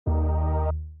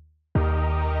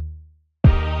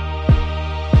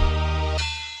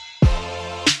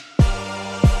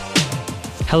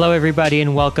Hello, everybody,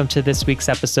 and welcome to this week's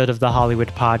episode of the Hollywood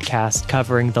Podcast,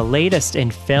 covering the latest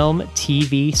in film,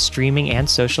 TV, streaming, and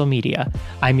social media.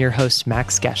 I'm your host,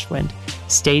 Max Geschwind.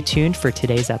 Stay tuned for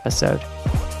today's episode.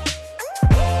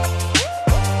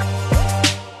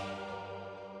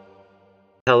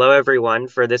 Hello, everyone.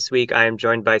 For this week, I am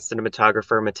joined by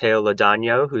cinematographer Mateo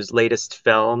Londono, whose latest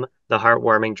film, the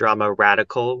heartwarming drama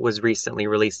Radical, was recently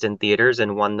released in theaters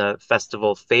and won the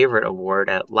Festival Favorite Award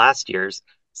at last year's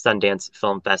Sundance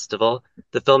Film Festival.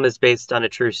 The film is based on a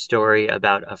true story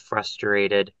about a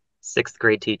frustrated sixth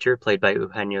grade teacher played by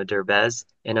Eugenio Derbez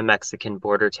in a Mexican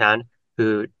border town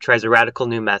who tries a radical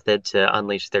new method to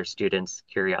unleash their students'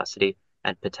 curiosity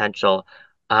and potential.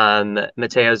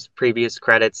 Mateo's previous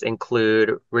credits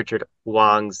include Richard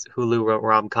Wong's Hulu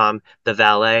rom-com The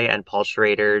Valet and Paul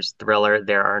Schrader's thriller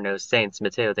There Are No Saints.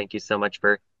 Mateo, thank you so much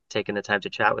for taking the time to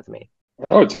chat with me.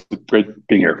 Oh, it's great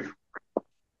being here.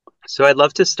 So I'd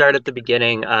love to start at the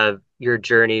beginning of your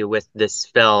journey with this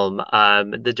film.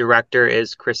 The director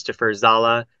is Christopher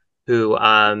Zala, who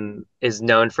is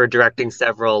known for directing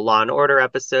several Law and Order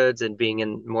episodes and being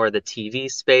in more of the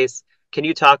TV space. Can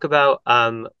you talk about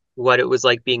what it was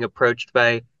like being approached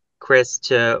by Chris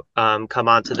to come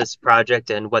onto this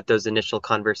project and what those initial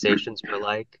conversations were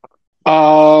like?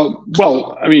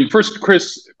 Well, I mean, first,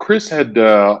 Chris had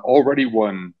already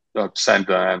won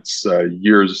Sundance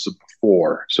years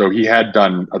before, so he had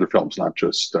done other films, not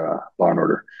just Law and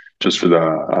Order. Just for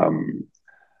the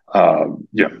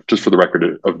just for the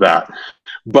record of that.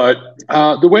 But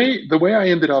the way I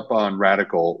ended up on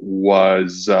Radical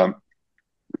was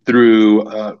through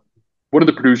one of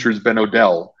the producers, Ben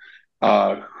Odell,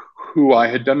 who I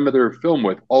had done another film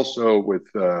with, also with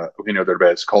Eugenio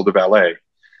Derbez, called The Valet.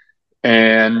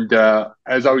 And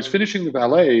as I was finishing The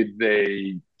Valet,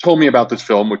 they told me about this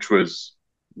film, which was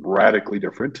radically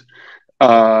different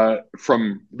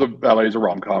from The Valet as a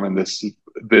rom-com. And this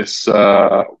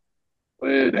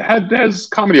it has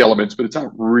comedy elements, but it's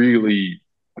not really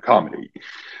a comedy.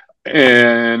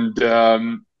 And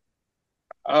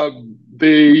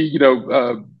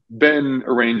Ben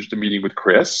arranged a meeting with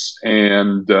Chris,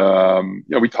 and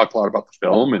we talked a lot about the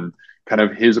film and kind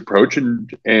of his approach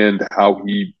and how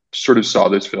he sort of saw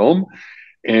this film.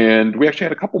 And we actually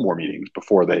had a couple more meetings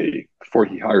before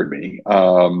he hired me.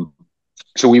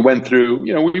 So we went through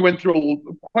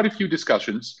quite a few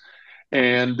discussions,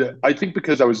 and I think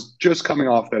because I was just coming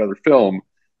off that other film,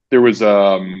 there was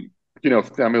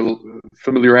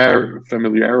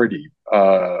familiarity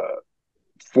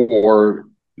for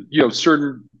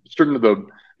certain of the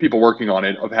people working on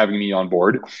it, of having me on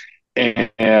board.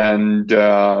 And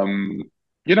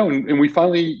we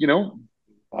finally,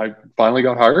 I finally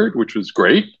got hired, which was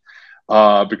great,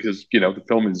 because, the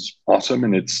film is awesome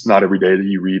and it's not every day that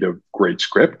you read a great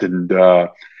script. And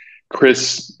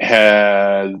Chris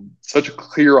had such a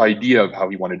clear idea of how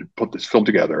he wanted to put this film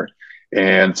together,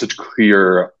 and such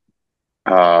clear,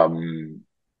 clear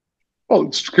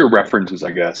references,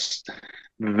 I guess,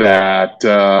 that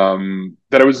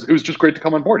it was just great to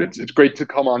come on board. It's great to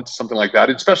come on to something like that,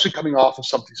 especially coming off of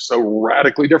something so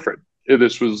radically different.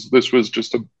 This was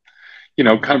just a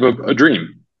kind of a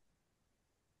dream.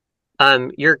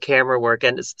 Your camera work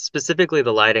and specifically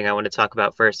the lighting I want to talk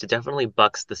about first. It definitely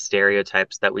bucks the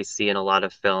stereotypes that we see in a lot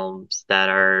of films that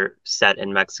are set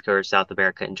in Mexico or South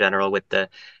America in general, with the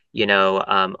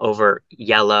over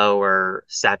yellow or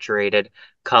saturated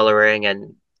coloring.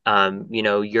 And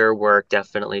your work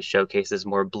definitely showcases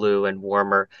more blue and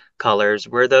warmer colors.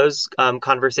 Were those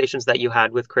conversations that you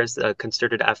had with Chris a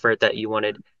concerted effort that you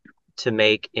wanted to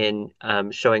make in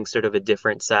showing sort of a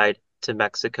different side to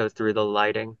Mexico through the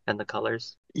lighting and the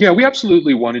colors? Yeah, we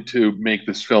absolutely wanted to make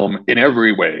this film in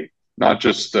every way, not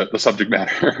just the subject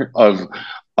matter of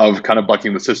kind of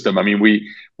bucking the system. I mean, we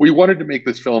wanted to make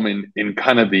this film in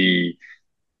kind of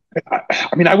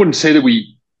I wouldn't say that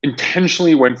we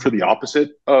intentionally went for the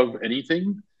opposite of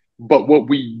anything, but what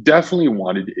we definitely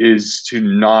wanted is to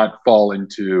not fall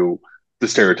into the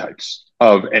stereotypes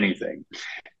of anything.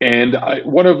 And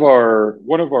one of our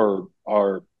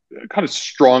kind of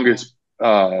strongest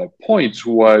points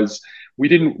was we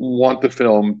didn't want the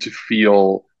film to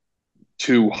feel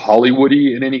too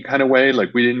Hollywoody in any kind of way.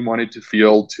 Like, we didn't want it to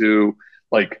feel too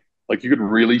like you could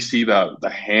really see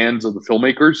the hands of the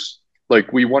filmmakers.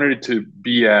 Like, we wanted it to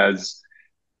be as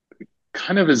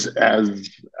kind of as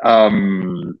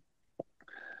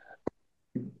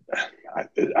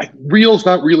real is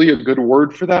not really a good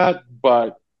word for that,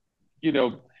 but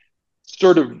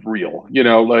sort of real.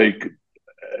 Like,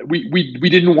 we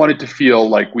didn't want it to feel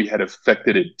like we had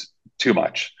affected it too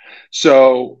much.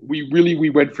 So we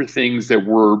went for things that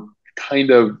were kind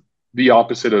of the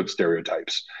opposite of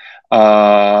stereotypes.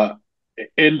 Uh,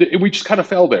 and we just kind of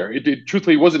fell there. It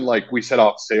truthfully wasn't like we set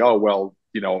off to say, oh well,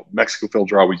 Mexican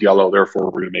films are always yellow, therefore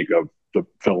we're going to make the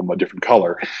film a different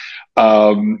color.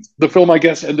 The film, I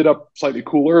guess, ended up slightly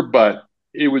cooler, but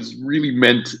it was really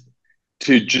meant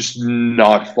to just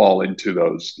not fall into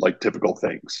those like typical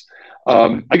things.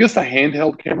 I guess the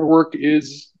handheld camera work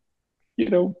is,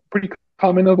 pretty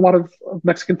common of a lot of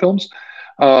Mexican films,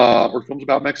 or films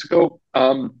about Mexico.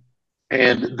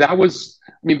 And that was,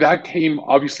 I mean, that came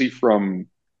obviously from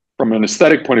an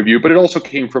aesthetic point of view, but it also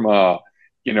came from a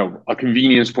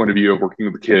convenience point of view of working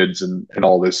with the kids and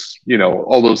all this,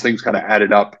 all those things kind of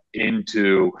added up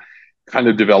into kind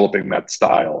of developing that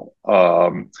style.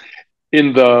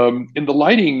 In the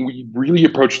lighting, we really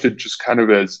approached it just kind of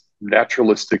as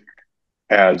naturalistic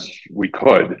as we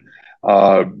could.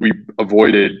 We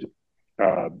avoided,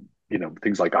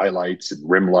 things like eye lights and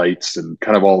rim lights and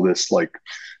kind of all this like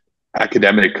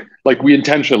academic. Like we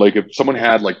intentionally, like if someone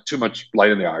had like too much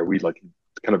light in the eye, we like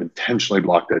kind of intentionally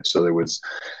blocked it so there was,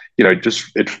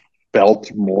 it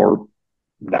felt more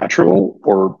natural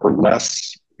or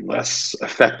less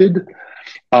affected.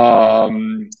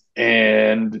 And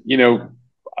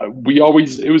we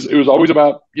always it was always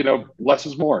about less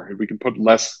is more. If we can put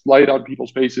less light on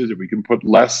people's faces, if we can put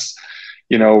less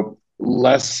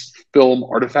film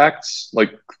artifacts,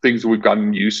 like things that we've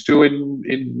gotten used to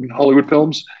in Hollywood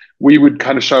films, we would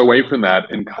kind of shy away from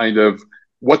that and kind of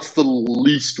what's the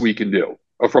least we can do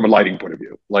from a lighting point of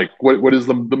view. Like what is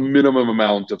the minimum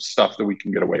amount of stuff that we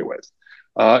can get away with,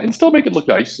 and still make it look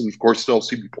nice, and of course still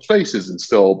see people's faces and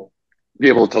still be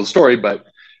able to tell the story. But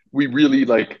we really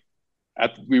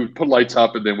we would put lights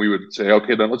up and then we would say,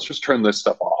 okay, then let's just turn this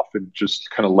stuff off and just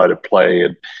kind of let it play,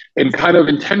 and kind of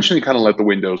intentionally kind of let the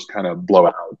windows kind of blow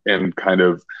out and kind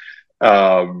of,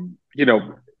 um, you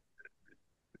know,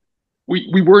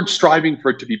 we weren't striving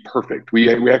for it to be perfect.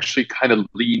 We actually kind of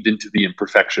leaned into the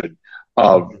imperfection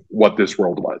of Mhm. what this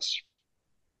world was.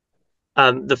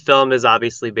 The film is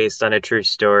obviously based on a true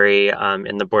story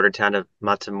in the border town of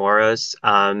Matamoros.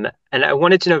 And I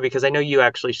wanted to know because I know you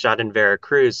actually shot in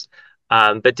Veracruz,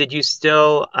 but did you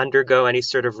still undergo any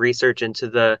sort of research into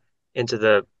the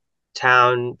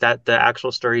town that the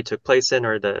actual story took place in,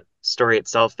 or the story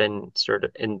itself, and sort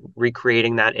of in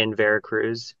recreating that in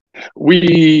Veracruz?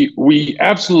 We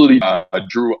absolutely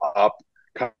drew up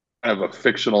kind of a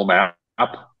fictional map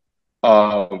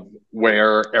of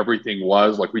where everything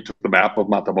was. Like we took the map of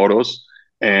Matamoros,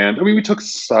 and I mean we took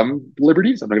some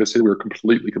liberties. I'm not going to say we were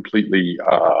completely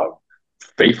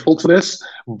faithful to this,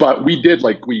 but we did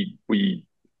like we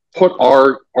put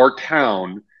our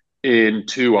town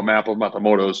into a map of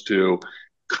Matamoros to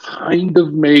kind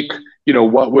of make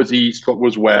what was east, what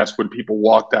was west. When people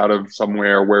walked out of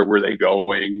somewhere, where were they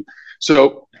going?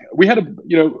 So we had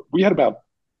about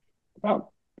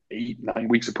 8 9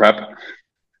 weeks of prep,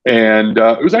 and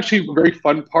it was actually a very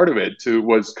fun part of it too,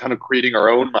 was kind of creating our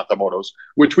own Matamoros,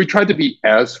 which we tried to be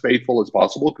as faithful as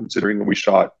possible, considering that we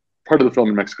shot part of the film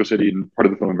in Mexico City and part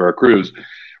of the film in Veracruz,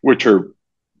 which are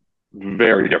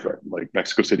very different. Like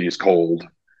Mexico City is cold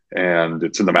and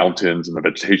it's in the mountains and the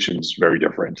vegetation is very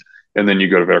different. And then you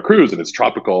go to Veracruz and it's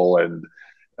tropical and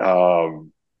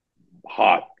um,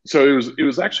 hot. So it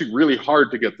was actually really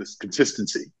hard to get this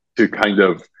consistency to kind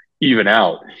of even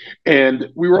out. And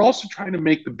we were also trying to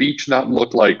make the beach not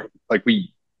look like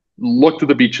we looked at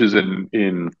the beaches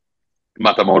in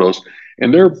Matamoros,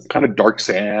 and they're kind of dark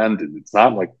sand, and it's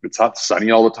not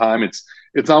sunny all the time. It's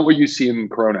not what you see in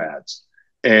Corona ads,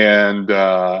 and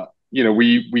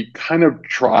we kind of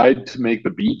tried to make the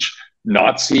beach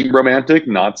not seem romantic,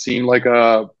 not seem like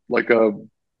a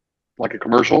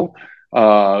commercial.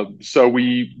 So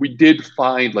we did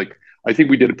find like I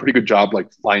think we did a pretty good job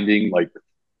like finding like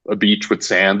a beach with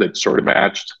sand that sort of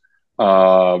matched.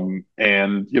 And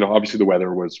obviously the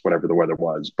weather was whatever the weather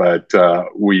was, but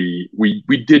we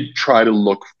did try to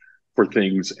look for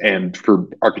things and for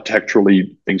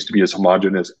architecturally things to be as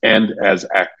homogeneous and as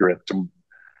accurate to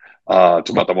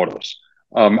Matamoros.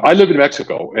 I live in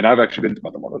Mexico, and I've actually been to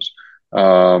Matamoros.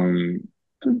 Um,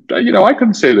 I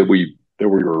couldn't say that we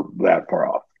were that far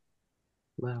off.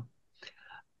 Wow.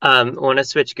 I want to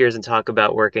switch gears and talk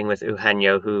about working with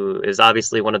Eugenio, who is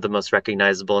obviously one of the most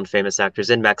recognizable and famous actors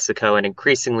in Mexico and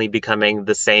increasingly becoming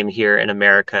the same here in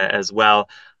America as well.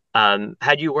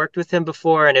 Had you worked with him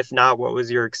before? And if not, what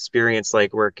was your experience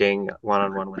like working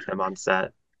one-on-one with him on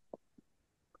set?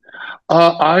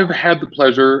 I've had the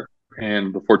pleasure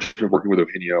and the fortune of working with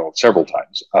Eugenio several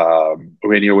times.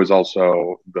 Eugenio was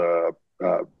also the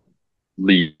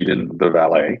lead in The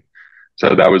Valet.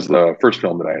 So that was the first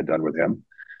film that I had done with him.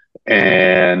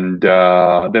 And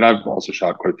then I've also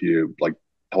shot quite a few like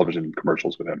television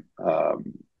commercials with him,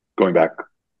 going back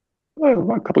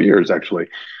a couple of years actually.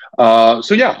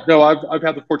 So yeah, no, I've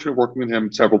had the fortune of working with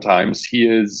him several times. He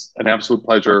is an absolute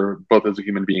pleasure, both as a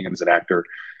human being and as an actor.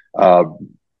 Uh,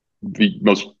 the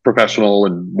most professional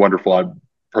and wonderful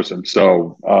person.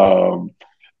 So,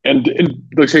 and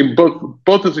like saying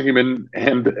both as a human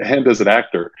and as an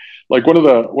actor. Like one of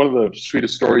the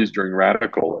sweetest stories during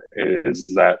Radical is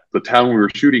that the town we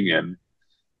were shooting in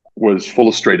was full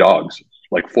of stray dogs,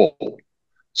 like full.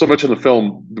 So much in the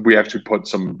film, we actually put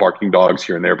some barking dogs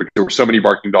here and there because there were so many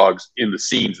barking dogs in the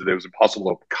scenes that it was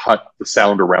impossible to cut the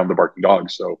sound around the barking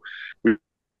dogs. So we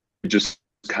just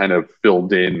kind of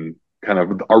filled in, kind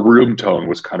of our room tone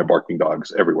was kind of barking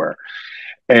dogs everywhere.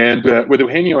 And with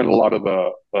Eugenio and a lot of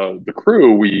the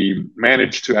crew, we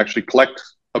managed to actually collect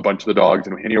a bunch of the dogs.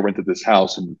 And Eugenio rented this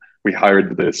house, and we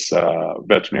hired this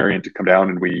veterinarian to come down,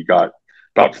 and we got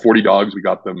about 40 dogs. We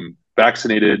got them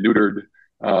vaccinated, neutered,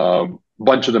 a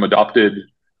bunch of them adopted,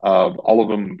 all of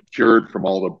them cured from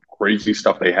all the crazy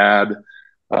stuff they had.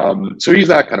 So he's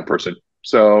that kind of person.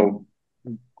 So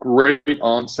great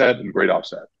onset and great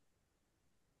offset.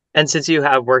 And since you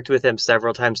have worked with him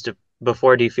several times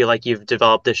before, do you feel like you've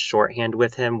developed this shorthand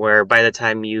with him where by the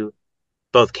time you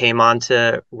both came on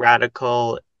to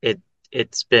Radical,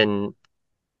 it's been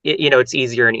it's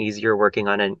easier and easier working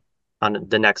on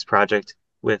the next project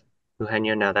with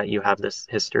Eugenio now that you have this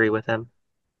history with him?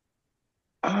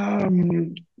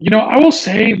 I will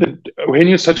say that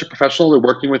Eugenio is such a professional that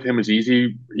working with him is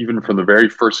easy, even from the very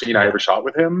first scene I Yeah. ever shot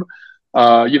with him.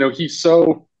 He's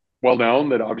so well known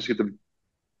that obviously the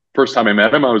first time I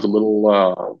met him, I was a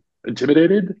little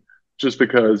intimidated, just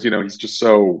because he's just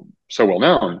so well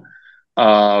known.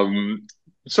 Um,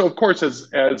 so of course, as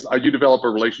you develop a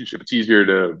relationship, it's easier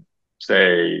to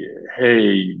say,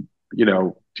 "Hey,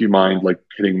 do you mind like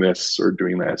hitting this or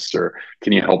doing this, or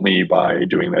can you help me by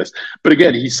doing this?" But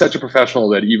again, he's such a professional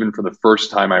that even for the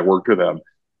first time I worked with him,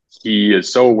 he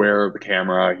is so aware of the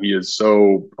camera. He is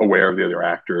so aware of the other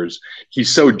actors. He's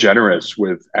so generous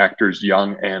with actors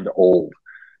young and old,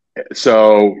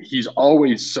 so he's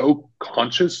always so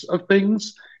conscious of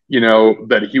things,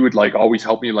 that he would like always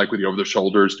help me like with the over the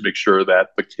shoulders to make sure that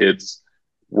the kids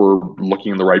were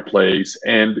looking in the right place.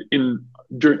 And in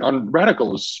during on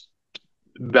Radicals,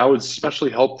 that was especially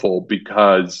helpful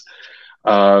because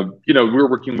we were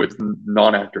working with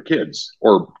non-actor kids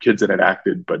or kids that had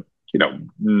acted, but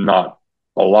not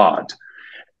a lot.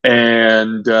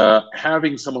 And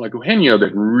having someone like Eugenio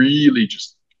that really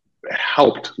just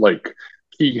helped, like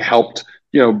he helped,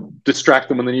 distract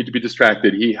them when they needed to be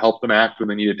distracted. He helped them act when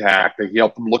they needed to act. He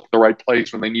helped them look at the right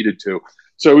place when they needed to.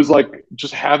 So it was like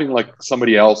just having like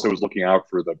somebody else that was looking out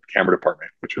for the camera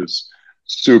department, which was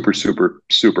super, super,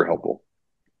 super helpful.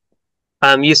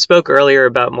 You spoke earlier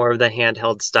about more of the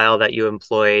handheld style that you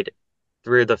employed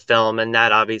through the film, and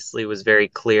that obviously was very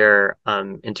clear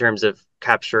in terms of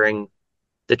capturing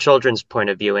the children's point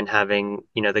of view and having,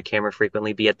 the camera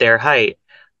frequently be at their height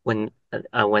when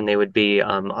they would be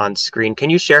on screen. Can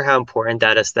you share how important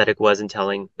that aesthetic was in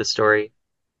telling the story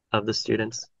of the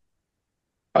students?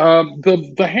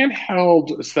 The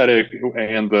handheld aesthetic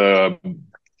and the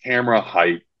camera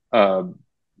height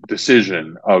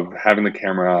decision of having the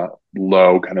camera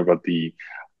low, kind of at the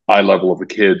eye level of the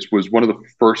kids, was one of the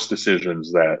first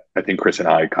decisions that I think Chris and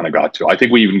I kind of got to. I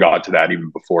think we even got to that even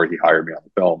before he hired me on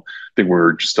the film. I think we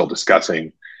were just still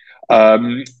discussing.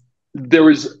 Um, there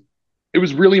was It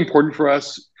was really important for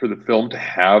us for the film to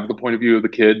have the point of view of the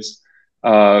kids,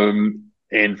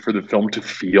 and for the film to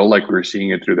feel like we were seeing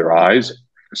it through their eyes.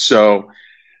 So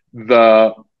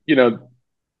the you know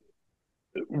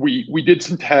we did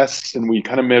some tests and we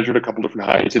kind of measured a couple different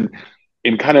heights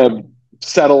and kind of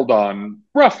settled on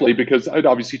roughly, because I'd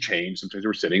obviously change. Sometimes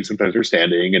we're sitting, sometimes we're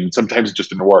standing, and sometimes it just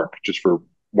didn't work just for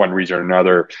one reason or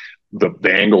another.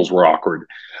 The angles were awkward,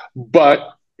 but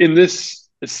in this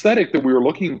aesthetic that we were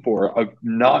looking for of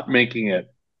not making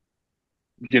it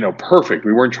perfect,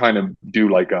 we weren't trying to do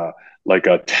like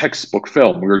a textbook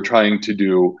film. We were trying to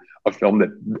do a film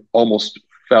that almost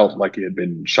felt like it had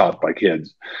been shot by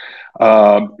kids.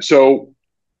 So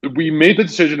we made the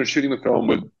decision of shooting the film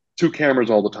with two cameras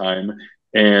all the time,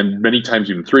 and many times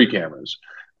even three cameras,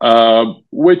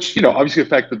 which obviously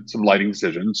affected some lighting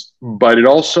decisions, but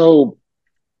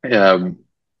um,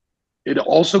 it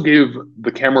also gave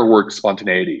the camera work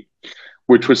spontaneity,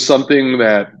 which was something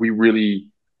that we really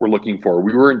were looking for.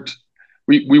 We weren't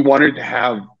we wanted to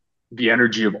have the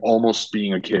energy of almost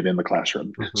being a kid in the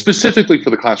classroom, Mhm. specifically for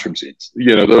the classroom scenes.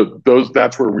 Those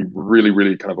that's where we really,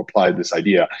 really kind of applied this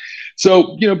idea.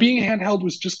 So being handheld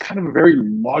was just kind of a very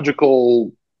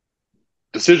logical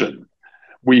decision.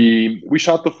 we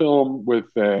shot the film with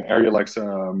Arri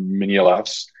Alexa mini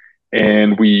LFs,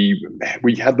 and we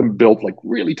had them built like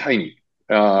really tiny.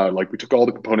 Like we took all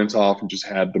the components off and just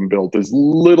had them built as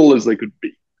little as they could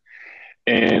be.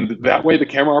 And that way the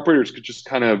camera operators could just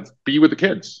kind of be with the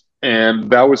kids. And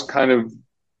that was kind of,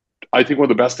 I think, one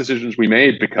of the best decisions we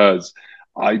made because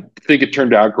I think it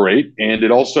turned out great. And it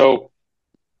also,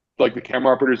 like, the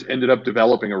camera operators ended up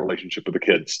developing a relationship with the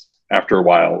kids after a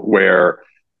while where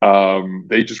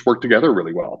they just worked together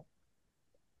really well.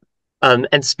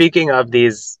 And speaking of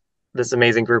this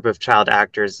amazing group of child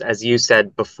actors, as you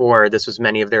said before, this was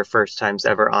many of their first times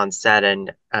ever on set,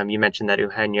 and you mentioned that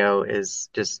Eugenio is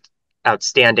just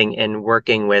outstanding in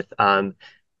working with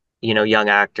young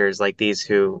actors like these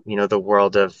who, the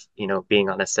world of, being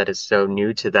on a set is so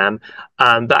new to them.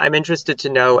 But I'm interested to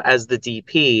know, as the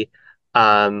DP,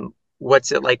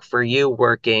 what's it like for you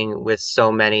working with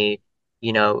so many,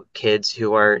 kids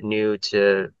who are new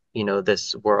to,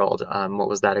 this world? What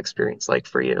was that experience like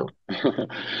for you?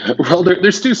 Well,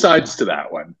 there's two sides to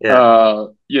that one. Yeah, I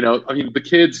mean, the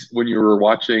kids, when you were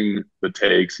watching the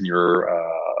takes and you're,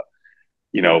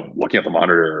 looking at the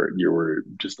monitor, you were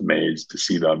just amazed to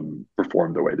see them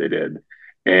perform the way they did.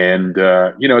 And,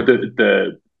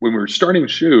 the when we were starting to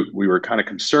shoot, we were kind of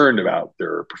concerned about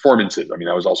their performances. I mean,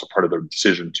 that was also part of the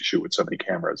decision to shoot with so many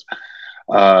cameras,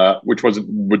 which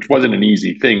wasn't an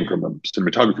easy thing from a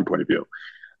cinematography point of view.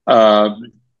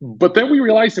 But then we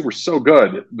realized they were so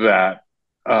good that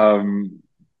um,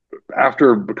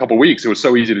 after a couple of weeks, it was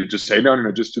so easy to just say, no, no,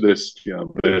 no, just do this,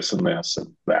 this and this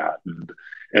and that,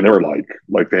 and they were like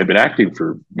they had been acting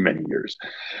for many years.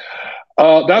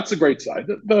 That's the great side.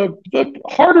 The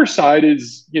harder side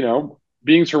is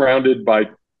being surrounded by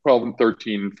 12 and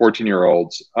 13, 14-year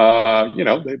olds. They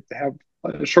have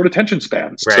a short attention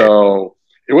span, right. so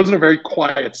it wasn't a very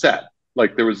quiet set.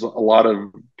 Like there was a lot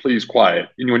of please quiet.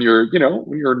 And when you're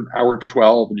an hour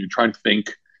 12 and you're trying to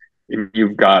think and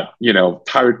you've got,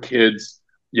 tired kids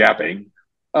yapping,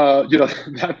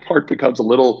 that part becomes a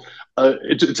little,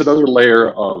 it's another layer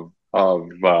of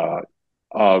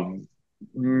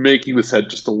making the set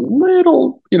just a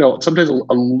little, sometimes a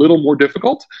little more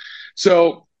difficult.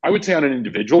 So I would say on an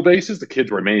individual basis, the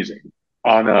kids were amazing.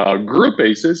 On a group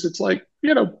basis, it's like,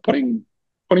 putting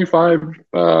 25,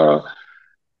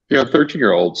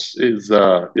 13-year-olds is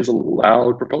a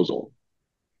loud proposal.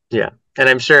 Yeah. And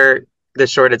I'm sure the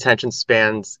short attention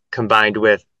spans combined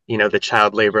with, the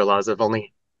child labor laws of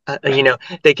only,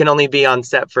 they can only be on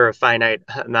set for a finite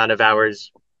amount of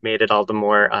hours made it all the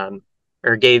more,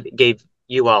 or gave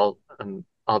you all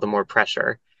the more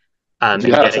pressure, in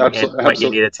Yes, getting in absolutely, what you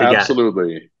absolutely, needed to get.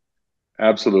 absolutely.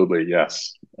 Absolutely,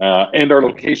 yes. And our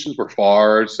locations were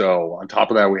far, so on top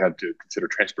of that, we had to consider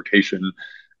transportation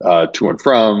to and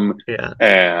from. Yeah.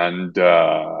 And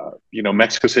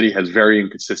Mexico City has very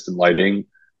inconsistent lighting,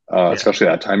 Yeah. especially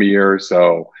that time of year.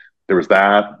 So there was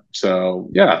that. So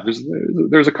yeah,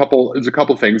 there's a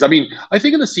couple things. I mean, I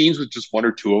think in the scenes with just one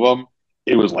or two of them,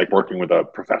 it was like working with a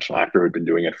professional actor who'd been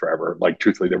doing it forever. Like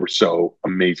truthfully, they were so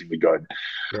amazingly good.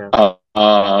 Yeah.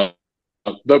 Uh,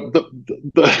 the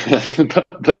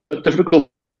difficulty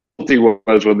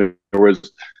was when there was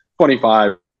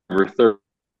 25 or 30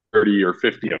 or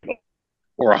 50 of them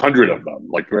or 100 of them.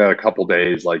 Like we had a couple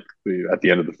days like at the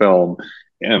end of the film,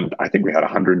 and I think we had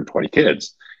 120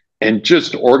 kids, and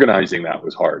just organizing that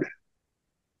was hard. Are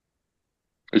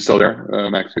you still there,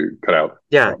 Max? You cut out.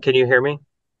 Yeah. Oh. Can you hear me?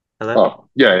 Hello? Oh,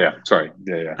 yeah, yeah. Sorry.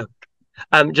 Yeah, yeah.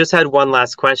 Oh. Just had one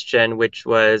last question, which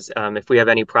was, if we have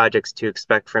any projects to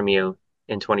expect from you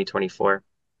in 2024.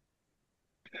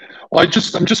 Well, I'm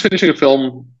just finishing a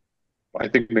film. I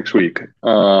think next week.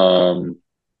 And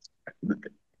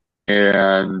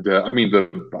I mean,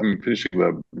 I'm finishing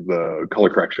the color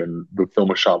correction. The film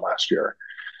was shot last year.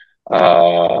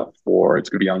 For it's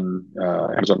going to be on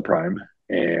Amazon Prime,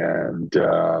 and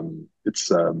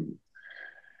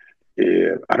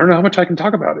I don't know how much I can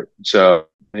talk about it. So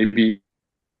maybe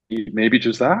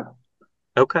just that.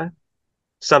 Okay.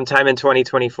 Sometime in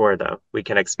 2024, though, we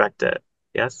can expect it.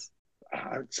 Yes?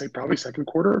 I would say probably second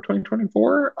quarter of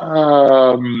 2024.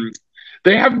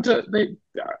 They haven't they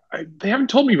haven't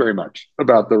told me very much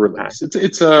about the Okay. release.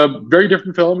 It's a very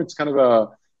different film. It's kind of a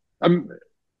I'm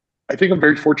I think I'm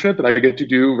very fortunate that I get to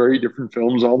do very different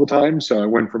films all the time. So I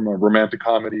went from a romantic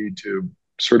comedy to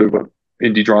sort of an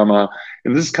indie drama,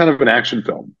 and this is kind of an action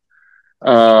film.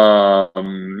 And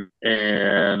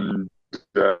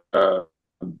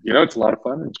it's a lot of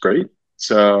fun. It's great.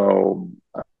 So,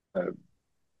 uh,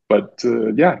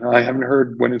 yeah, no, I haven't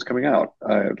heard when it's coming out.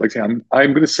 Like I say, I'm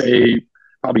going to say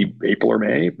probably April or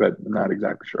May, but I'm not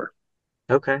exactly sure.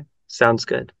 Okay. Sounds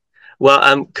good.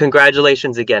 Well,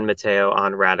 congratulations again, Mateo,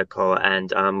 on Radical,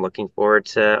 and I'm looking forward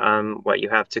to what you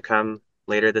have to come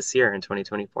later this year in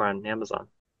 2024 on Amazon.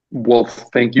 Well,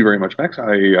 thank you very much, Max.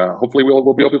 I hopefully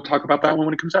we'll be able to talk about that one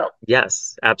when it comes out.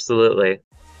 Yes, absolutely.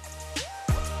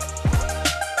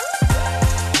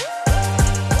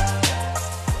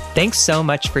 Thanks so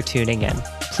much for tuning in.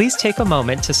 Please take a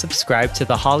moment to subscribe to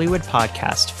the Hollywood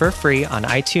Podcast for free on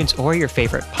iTunes or your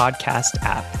favorite podcast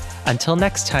app. Until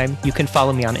next time, you can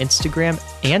follow me on Instagram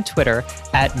and Twitter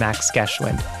at Max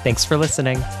Geschwind. Thanks for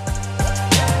listening.